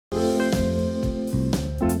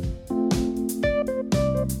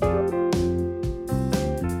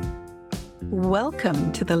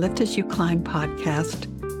Welcome to the Lift As You Climb podcast,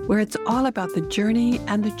 where it's all about the journey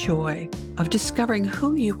and the joy of discovering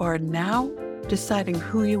who you are now, deciding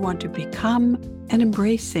who you want to become, and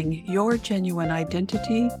embracing your genuine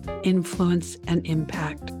identity, influence, and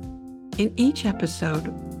impact. In each episode,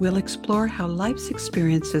 we'll explore how life's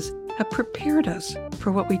experiences have prepared us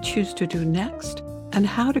for what we choose to do next and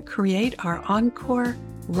how to create our encore,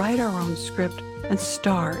 write our own script, and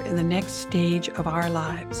star in the next stage of our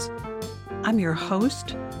lives. I'm your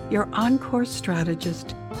host, your encore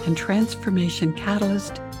strategist and transformation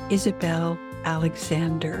catalyst, Isabel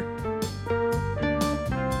Alexander.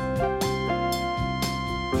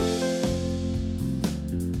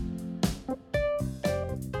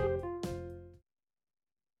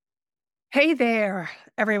 Hey there,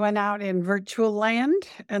 everyone out in virtual land,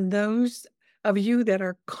 and those of you that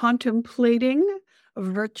are contemplating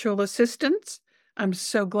virtual assistants. I'm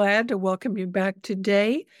so glad to welcome you back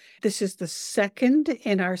today. This is the second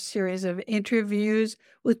in our series of interviews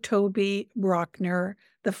with Toby Brockner,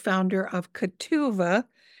 the founder of Katuva,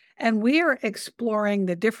 and we are exploring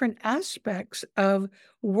the different aspects of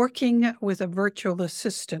working with a virtual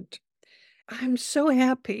assistant. I'm so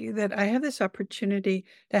happy that I have this opportunity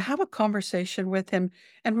to have a conversation with him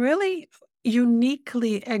and really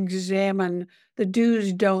uniquely examine the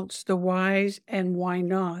do's, don'ts, the whys, and why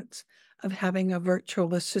nots of having a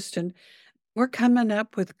virtual assistant. We're coming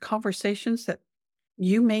up with conversations that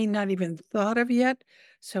you may not even thought of yet.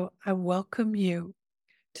 So I welcome you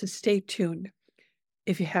to stay tuned.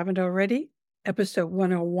 If you haven't already, episode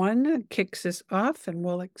 101 kicks us off, and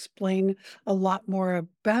we'll explain a lot more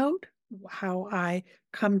about how I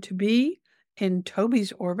come to be in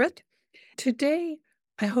Toby's orbit. Today,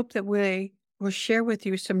 I hope that we will share with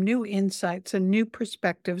you some new insights and new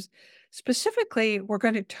perspectives. Specifically, we're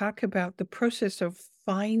going to talk about the process of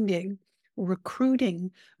finding,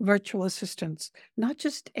 recruiting virtual assistants, not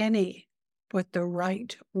just any, but the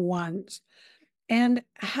right ones, and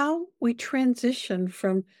how we transition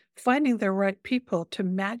from finding the right people to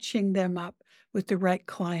matching them up with the right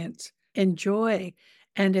clients. Enjoy.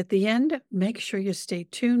 And at the end, make sure you stay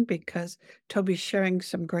tuned because Toby's sharing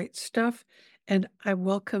some great stuff. And I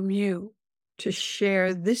welcome you to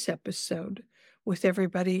share this episode with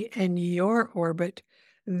everybody in your orbit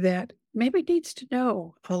that maybe needs to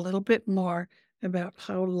know a little bit more about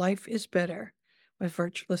how life is better with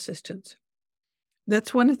virtual assistants.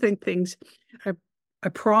 That's one of the things I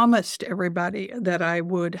promised everybody that I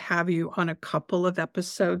would have you on a couple of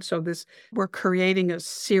episodes. So we're creating a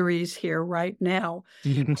series here right now.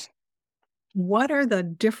 What are the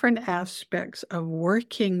different aspects of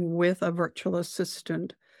working with a virtual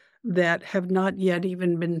assistant that have not yet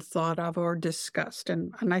even been thought of or discussed?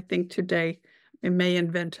 And I think today I may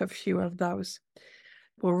invent a few of those.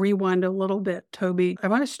 We'll rewind a little bit, Toby. I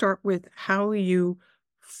want to start with how you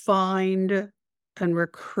find and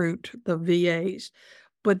recruit the VAs,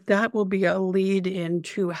 but that will be a lead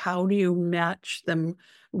into how do you match them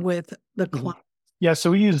with the client. Yeah,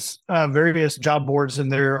 so we use various job boards,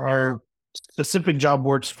 and there are specific job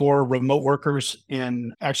boards for remote workers.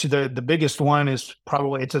 And actually the biggest one is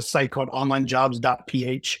it's a site called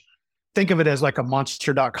onlinejobs.ph. Think of it as like a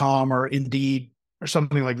monster.com or Indeed or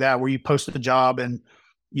something like that, where you post a job and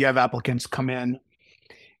you have applicants come in.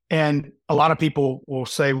 And a lot of people will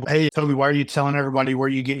say, hey, Toby, why are you telling everybody where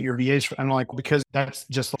you get your VAs from? I'm like, because that's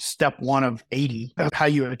just step one of 80. That's how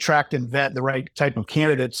you attract and vet the right type of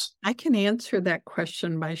candidates. I can answer that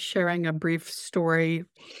question by sharing a brief story.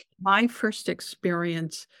 My first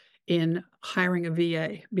experience in hiring a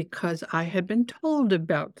VA, because I had been told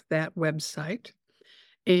about that website,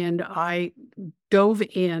 and I dove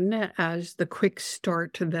in as the quick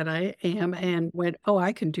start that I am and went, oh,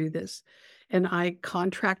 I can do this. And I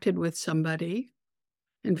contracted with somebody.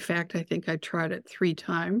 In fact, I think I tried it 3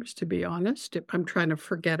 times, to be honest. I'm trying to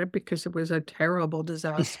forget it because it was a terrible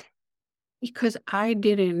disaster. Because I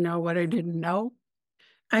didn't know what I didn't know.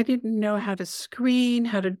 I didn't know how to screen,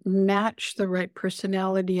 how to match the right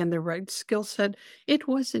personality and the right skill set. It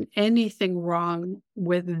wasn't anything wrong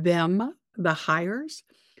with them, the hires.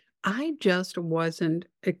 I just wasn't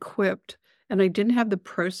equipped, and I didn't have the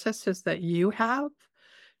processes that you have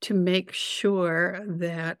to make sure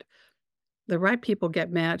that the right people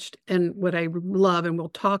get matched. And what I love, and we'll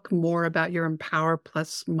talk more about your Empower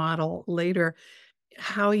Plus model later,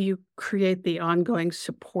 how you create the ongoing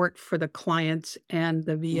support for the clients and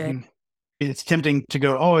the VA. It's tempting to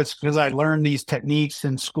go, oh, it's because I learned these techniques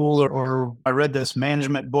in school or I read this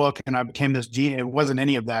management book and I became this genius. It wasn't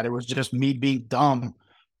any of that. It was just me being dumb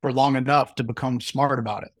for long enough to become smart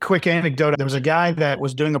about it. Quick anecdote. There was a guy that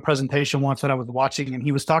was doing a presentation once that I was watching, and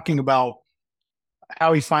he was talking about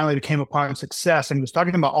how he finally became upon success. And he was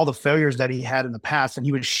talking about all the failures that he had in the past. And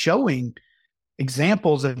he was showing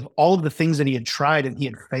examples of all of the things that he had tried and he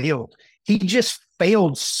had failed. He just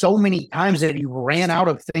failed so many times that he ran out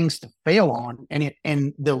of things to fail on.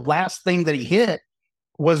 And the last thing that he hit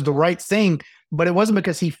was the right thing. But it wasn't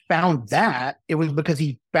because he found that. It was because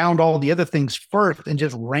he found all the other things first and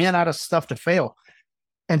just ran out of stuff to fail.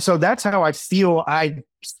 And so that's how I feel I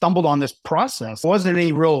stumbled on this process. It wasn't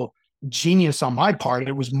any real genius on my part.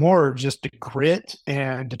 It was more just the grit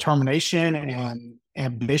and determination and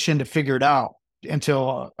ambition to figure it out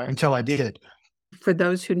until I did. For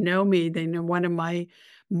those who know me, they know one of my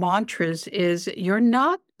mantras is you're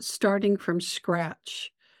not starting from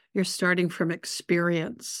scratch. You're starting from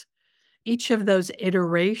experience. Each of those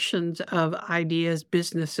iterations of ideas,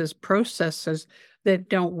 businesses, processes that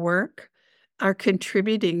don't work are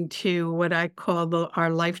contributing to what I call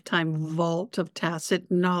our lifetime vault of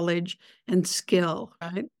tacit knowledge and skill,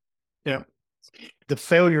 right? Yeah. The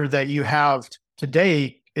failure that you have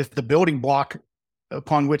today is the building block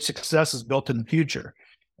upon which success is built in the future.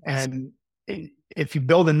 And if you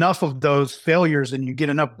build enough of those failures and you get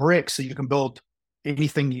enough bricks, so you can build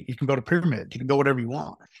anything, you can build a pyramid, you can build whatever you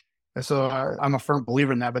want. And so I'm a firm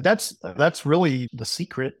believer in that. But that's really the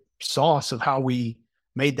secret sauce of how we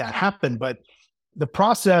made that happen. But the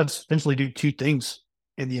process essentially do two things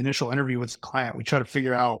in the initial interview with the client. We try to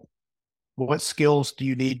figure out what skills do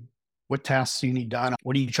you need, what tasks do you need done,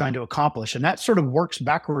 what are you trying to accomplish? And that sort of works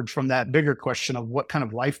backwards from that bigger question of what kind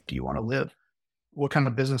of life do you want to live? What kind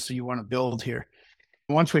of business do you want to build here?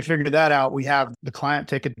 Once we figure that out, we have the client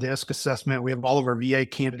take a DISC assessment. We have all of our VA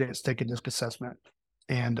candidates take a DISC assessment,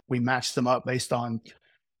 and we match them up based on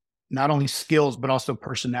not only skills, but also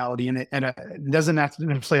personality. And it doesn't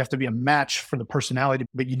necessarily have to be a match for the personality,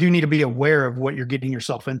 but you do need to be aware of what you're getting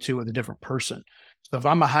yourself into with a different person. So if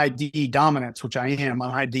I'm a high D dominance, which I am,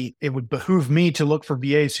 I'm high D, it would behoove me to look for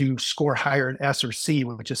VAs who score higher in S or C,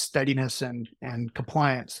 which is steadiness and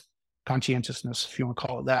compliance, conscientiousness, if you want to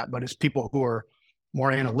call it that. But it's people who are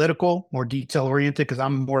more analytical, more detail oriented, because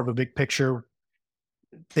I'm more of a big picture,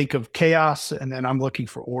 think of chaos, and then I'm looking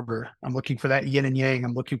for order. I'm looking for that yin and yang.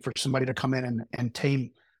 I'm looking for somebody to come in and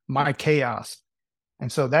tame my chaos. And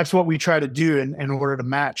so that's what we try to do in order to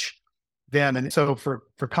match them. And so for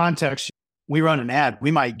context, we run an ad.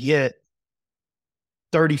 We might get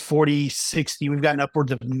 30, 40, 60. We've gotten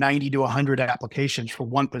upwards of 90 to 100 applications for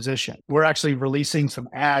one position. We're actually releasing some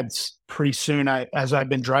ads pretty soon. As I've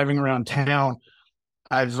been driving around town,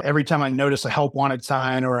 every time I notice a help wanted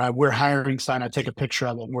sign or a we're hiring sign, I take a picture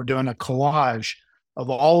of it. And we're doing a collage of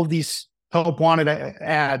all of these help wanted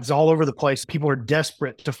ads all over the place. People are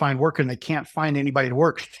desperate to find work and they can't find anybody to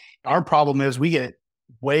work. Our problem is we get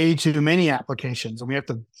way too many applications and we have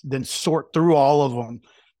to then sort through all of them,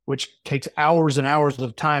 which takes hours and hours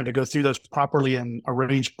of time to go through those properly and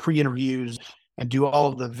arrange pre-interviews and do all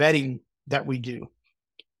of the vetting that we do.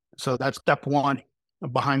 So that's step one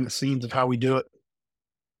behind the scenes of how we do it.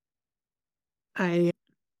 I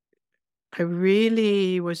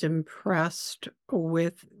really was impressed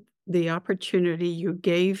with the opportunity you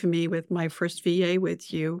gave me with my first VA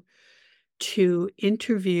with you to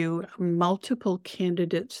interview multiple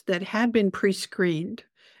candidates that had been pre-screened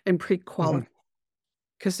and pre-qualified.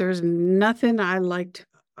 Because there's nothing I liked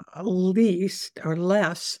least or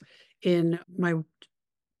less in my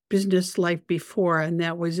business life before, and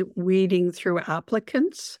that was weeding through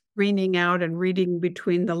applicants, screening out and reading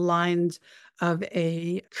between the lines of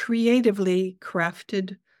a creatively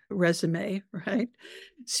crafted resume, right?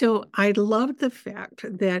 So I loved the fact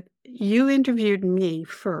that you interviewed me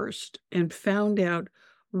first and found out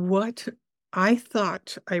what I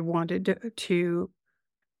thought I wanted to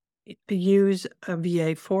use a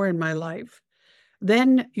VA for in my life.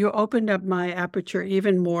 Then you opened up my aperture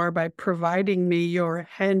even more by providing me your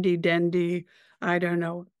handy dandy,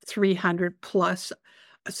 300 plus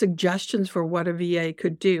suggestions for what a VA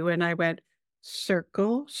could do. And I went,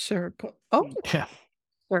 circle, circle,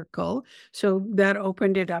 circle. So that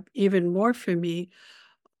opened it up even more for me.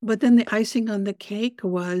 But then the icing on the cake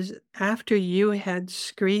was after you had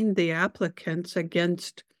screened the applicants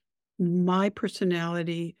against my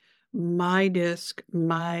personality, my DISC,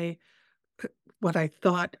 what I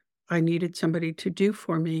thought I needed somebody to do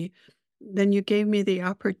for me, then you gave me the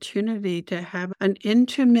opportunity to have an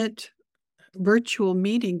intimate virtual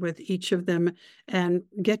meeting with each of them and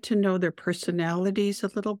get to know their personalities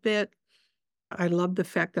a little bit. I love the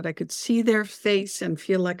fact that I could see their face and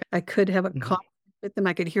feel like I could have a conversation with them.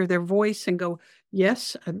 I could hear their voice and go,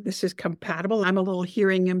 yes, this is compatible. I'm a little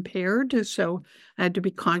hearing impaired, so I had to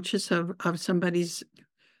be conscious of somebody's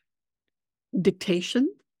dictation.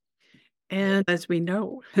 And as we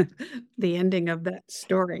know, the ending of that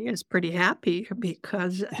story is pretty happy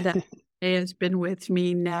because that has been with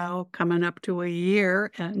me now coming up to a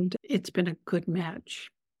year, and it's been a good match.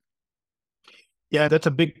 Yeah, that's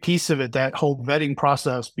a big piece of it, that whole vetting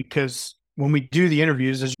process, because when we do the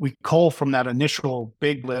interviews, is we cull from that initial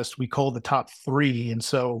big list, we cull the top three. And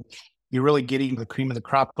so you're really getting the cream of the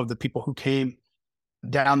crop of the people who came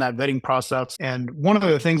down that vetting process. And one of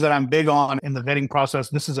the things that I'm big on in the vetting process,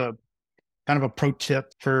 this is a kind of a pro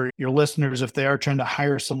tip for your listeners if they are trying to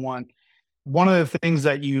hire someone. One of the things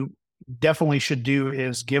that you definitely should do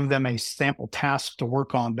is give them a sample task to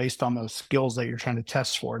work on based on those skills that you're trying to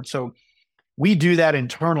test for. And so we do that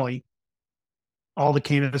internally. All the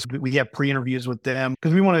candidates, we have pre-interviews with them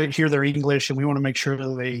because we want to hear their English and we want to make sure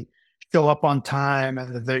that they show up on time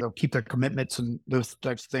and that they keep their commitments and those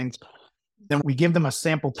types of things. Then we give them a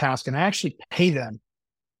sample task, and I actually pay them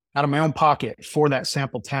out of my own pocket for that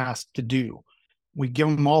sample task to do. We give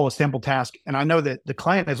them all a sample task, and I know that the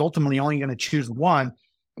client is ultimately only going to choose one,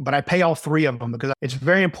 but I pay all three of them because it's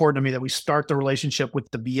very important to me that we start the relationship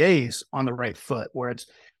with the VAs on the right foot, where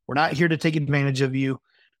we're not here to take advantage of you.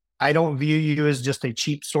 I don't view you as just a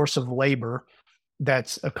cheap source of labor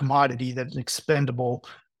that's a commodity that's expendable.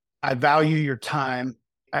 I value your time.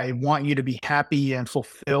 I want you to be happy and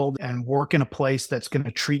fulfilled and work in a place that's going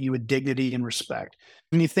to treat you with dignity and respect.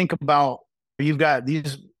 When you think about, you've got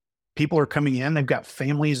these people are coming in, they've got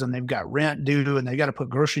families and they've got rent due, and they got to put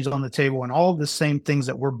groceries on the table and all of the same things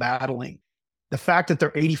that we're battling. The fact that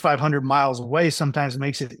they're 8,500 miles away sometimes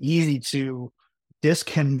makes it easy to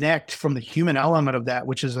disconnect from the human element of that,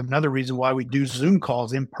 which is another reason why we do Zoom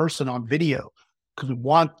calls in person on video, because we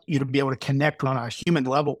want you to be able to connect on a human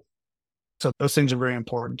level. So those things are very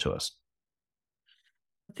important to us.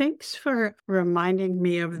 Thanks for reminding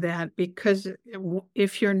me of that, because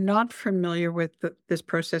if you're not familiar with this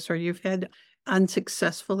process or you've had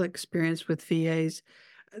unsuccessful experience with VAs,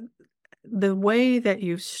 the way that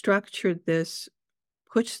you've structured this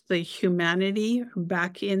puts the humanity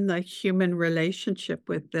back in the human relationship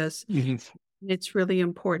with this. It's really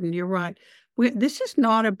important. You're right. This is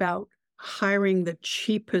not about hiring the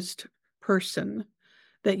cheapest person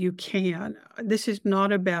that you can. This is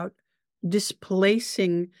not about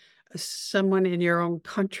displacing someone in your own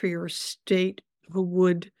country or state who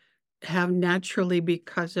would have naturally,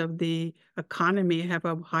 because of the economy, have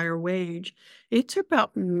a higher wage. It's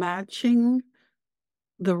about matching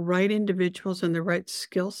the right individuals and the right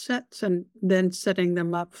skill sets, and then setting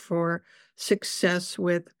them up for success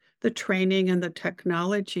with the training and the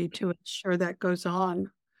technology to ensure that goes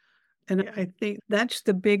on. And I think that's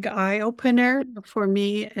the big eye opener for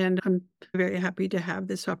me. And I'm very happy to have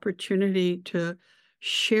this opportunity to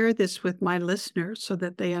share this with my listeners so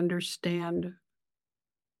that they understand.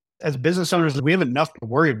 As business owners, we have enough to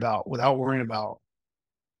worry about without worrying about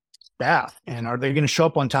staff. And are they going to show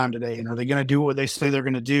up on time today? And are they going to do what they say they're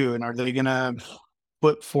going to do? And are they going to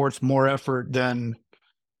put forth more effort than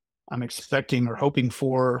I'm expecting or hoping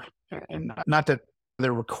for? And not that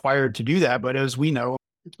they're required to do that, but as we know,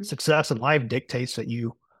 success in life dictates that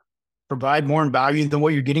you provide more in value than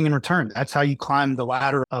what you're getting in return. That's how you climb the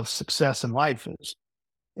ladder of success in life,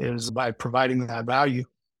 is by providing that value,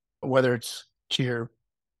 whether it's to your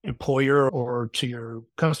employer or to your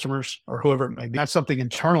customers or whoever it may be. That's something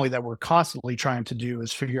internally that we're constantly trying to do,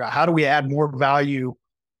 is figure out how do we add more value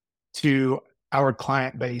to our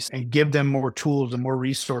client base and give them more tools and more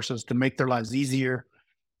resources to make their lives easier,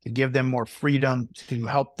 to give them more freedom, to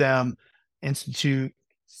help them institute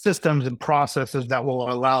systems and processes that will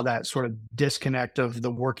allow that sort of disconnect of the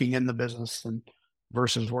working in the business and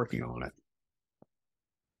versus working on it.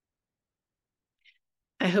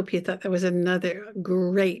 I hope you thought that was another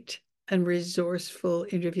great and resourceful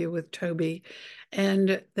interview with Toby,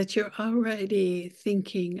 and that you're already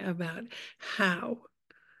thinking about how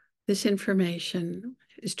this information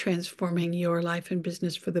is transforming your life and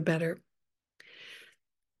business for the better.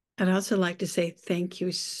 I'd also like to say thank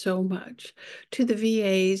you so much to the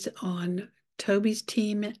VAs on Toby's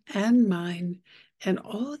team and mine, and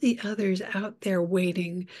all the others out there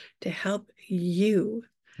waiting to help you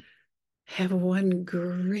have one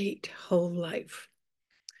great whole life.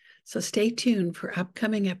 So stay tuned for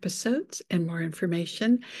upcoming episodes and more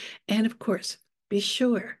information. And of course, be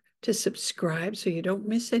sure to subscribe so you don't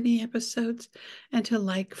miss any episodes, and to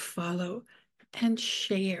like, follow, and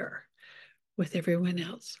share with everyone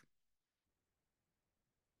else.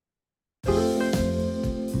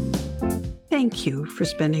 Thank you for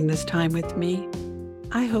spending this time with me.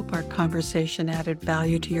 I hope our conversation added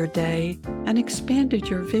value to your day and expanded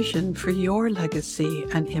your vision for your legacy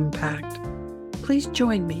and impact. Please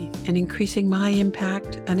join me in increasing my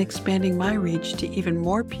impact and expanding my reach to even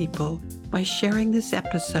more people by sharing this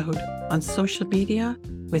episode on social media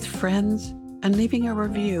with friends and leaving a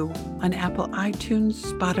review on Apple iTunes,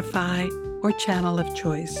 Spotify, or channel of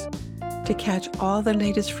choice. To catch all the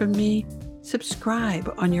latest from me,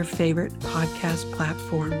 subscribe on your favorite podcast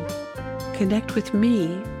platform. Connect with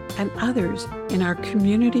me and others in our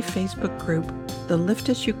community Facebook group, the Lift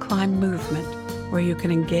As You Climb Movement, where you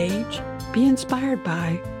can engage, be inspired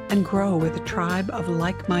by, and grow with a tribe of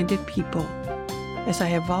like-minded people. As I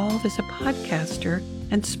evolve as a podcaster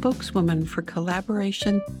and spokeswoman for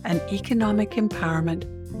collaboration and economic empowerment,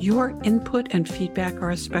 your input and feedback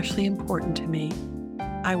are especially important to me.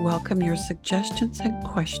 I welcome your suggestions and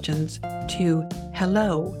questions to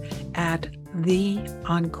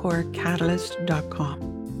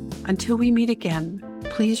hello@theencorecatalyst.com. Until we meet again,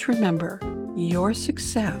 please remember, your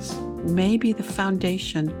success may be the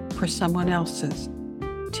foundation for someone else's.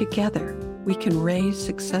 Together, we can raise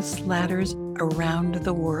success ladders around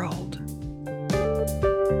the world.